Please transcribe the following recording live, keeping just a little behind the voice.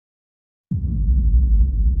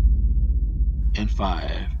in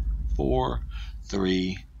 5, 4,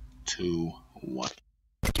 3, 2, 1.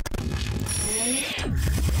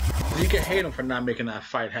 You can hate him for not making that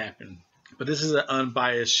fight happen, but this is an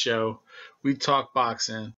unbiased show. We talk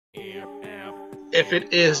boxing. If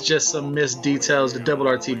it is just some missed details, the Double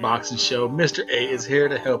RT Boxing Show, Mr. A is here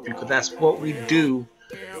to help you, because that's what we do.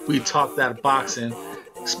 We talk that boxing,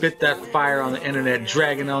 spit that fire on the internet,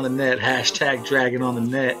 dragging on the net, hashtag dragging on the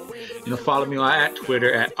net. Follow me at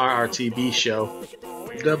Twitter at RRTB Show.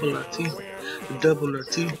 Double RT, the Double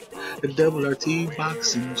RT, the Double RT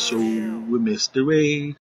Boxing Show with Mr.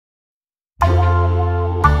 A.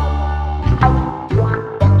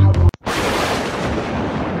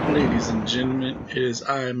 Ladies and gentlemen, it is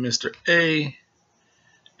I, Mr. A,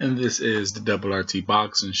 and this is the Double RT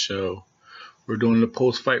Boxing Show. We're doing the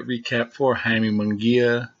post-fight recap for Jaime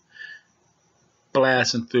Munguia,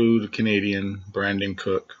 blasting through the Canadian Brandon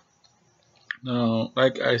Cook. Now,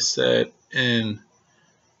 like I said in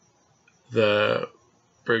the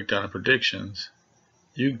breakdown of predictions,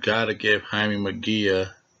 you gotta give Jaime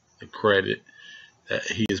Munguia the credit that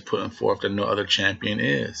he is putting forth that no other champion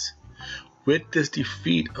is. With this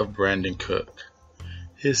defeat of Brandon Cook,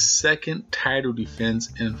 his second title defense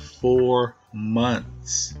in 4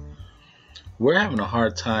 months. We're having a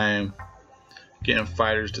hard time getting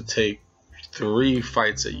fighters to take 3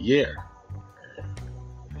 fights a year,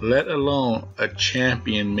 let alone a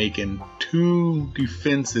champion making 2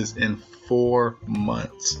 defenses in 4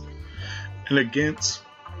 months. And against,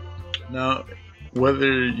 now,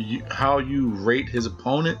 how you rate his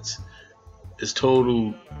opponents is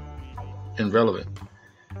total irrelevant,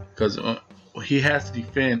 because he has to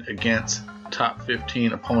defend against top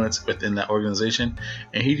 15 opponents within that organization,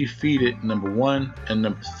 and he defeated number 1 and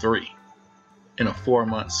number 3 in a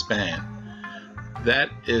 4-month span. That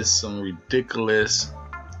is some ridiculous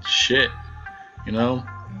shit. You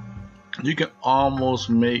can almost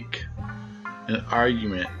make an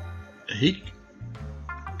argument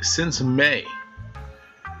since May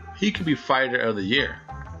he could be fighter of the year.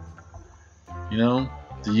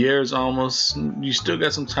 The year is almost, you still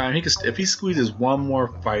got some time. If he squeezes one more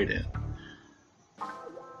fight in,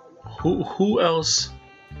 who else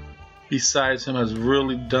besides him has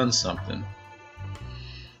really done something?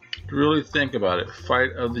 Really think about it.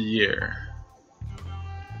 Fight of the year.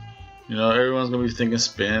 Everyone's gonna be thinking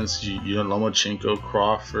Spence, Lomachenko,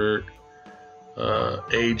 Crawford,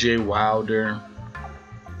 AJ Wilder.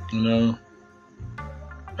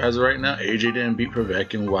 As of right now, AJ didn't beat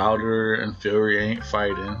Povetkin. Wilder and Fury ain't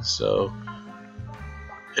fighting. So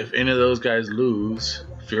if any of those guys lose,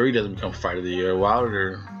 Fury doesn't become fight of the year.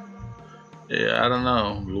 Wilder, yeah, I don't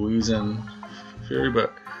know, Louise and Fury,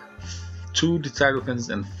 but 2 title defenses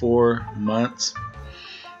in 4 months.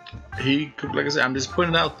 He could, like I said, I'm just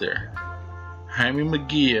putting it out there. Jaime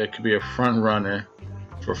Munguia could be a front runner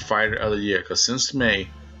for fighter of the year, because since May,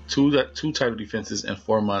 2 title defenses in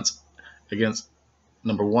 4 months against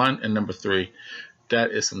number 1 and number 3. That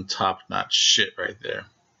is some top-notch shit right there.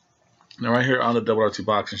 Now, right here on the Double RT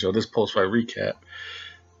Boxing Show, this post-fight recap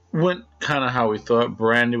went kind of how we thought.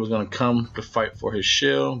 Brandon was going to come to fight for his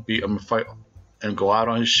shield, fight and go out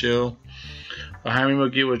on his shield. But Jaime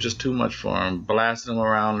Munguia was just too much for him. Blasted him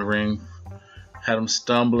around the ring, had him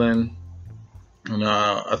stumbling.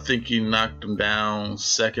 I think he knocked him down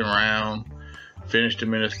 2nd round, finished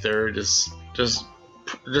him in the 3rd.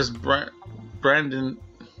 Brandon,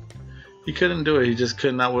 he couldn't do it. He just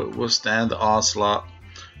could not withstand the onslaught.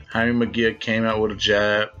 Jaime Munguia came out with a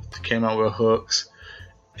jab, came out with hooks,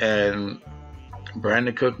 and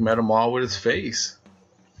Brandon Cook met him all with his face.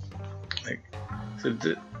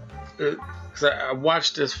 I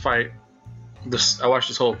watched this fight. I watched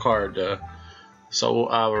this whole card. Saul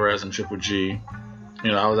Alvarez and Triple G.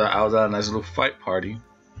 I was at a nice little fight party,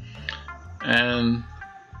 and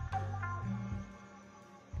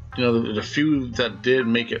the few that did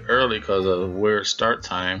make it early because of weird start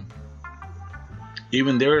time,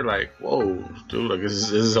 even they were like, "Whoa, dude! Like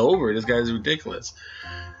this is over. This guy's ridiculous."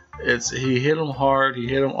 He hit him hard. He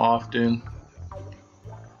hit him often,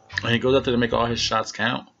 and he goes out there to make all his shots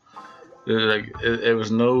count. It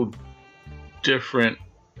was no different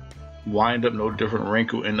wind up, no different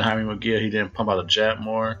wrinkle in the Jaime Munguia. He didn't pump out a jab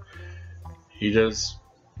more. He was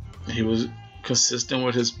consistent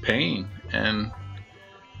with his pain, and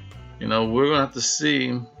we're gonna have to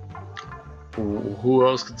see who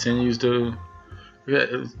else continues to.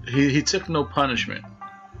 He took no punishment.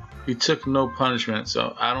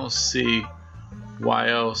 So I don't see why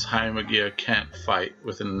else Jaime Munguia can't fight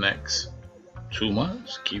within the next 2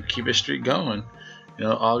 months. Keep his streak going.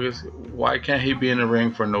 August. Why can't he be in the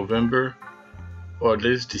ring for November or at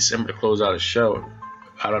least December to close out a show?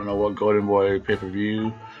 I don't know what Golden Boy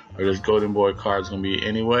pay-per-view or this Golden Boy card is going to be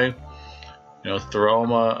anyway. You know, throw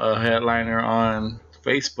him a headliner on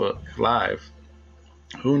Facebook Live.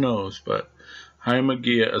 Who knows? But Jaime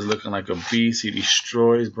Munguia is looking like a beast. He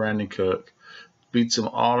destroys Brandon Cook, beats him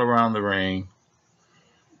all around the ring.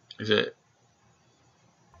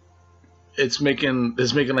 It's making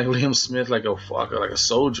like Liam Smith like a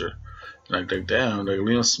soldier. Like damn, like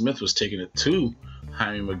Liam Smith was taking it to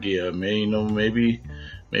Jaime Munguia. Maybe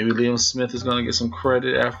Liam Smith is gonna get some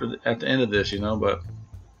credit at the end of this, but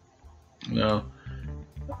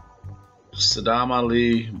Saddam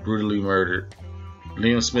Ali brutally murdered.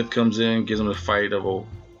 Liam Smith comes in, gives him a fight of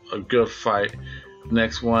a good fight.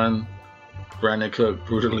 Next one, Brandon Cook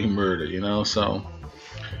brutally murdered. So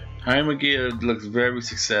Jaime Munguia looks very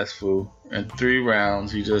successful. In 3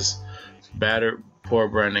 rounds, he just battered poor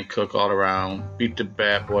Brandon Cook all around, beat the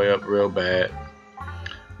bad boy up real bad.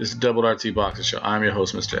 This is Double RT Boxing Show. I'm your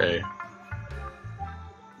host, Mr. A.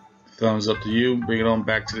 Thumbs up to you. Bring it on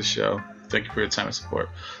back to the show. Thank you for your time and support.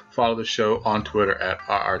 Follow the show on Twitter at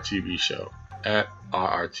RRTV Show.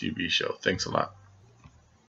 Thanks a lot.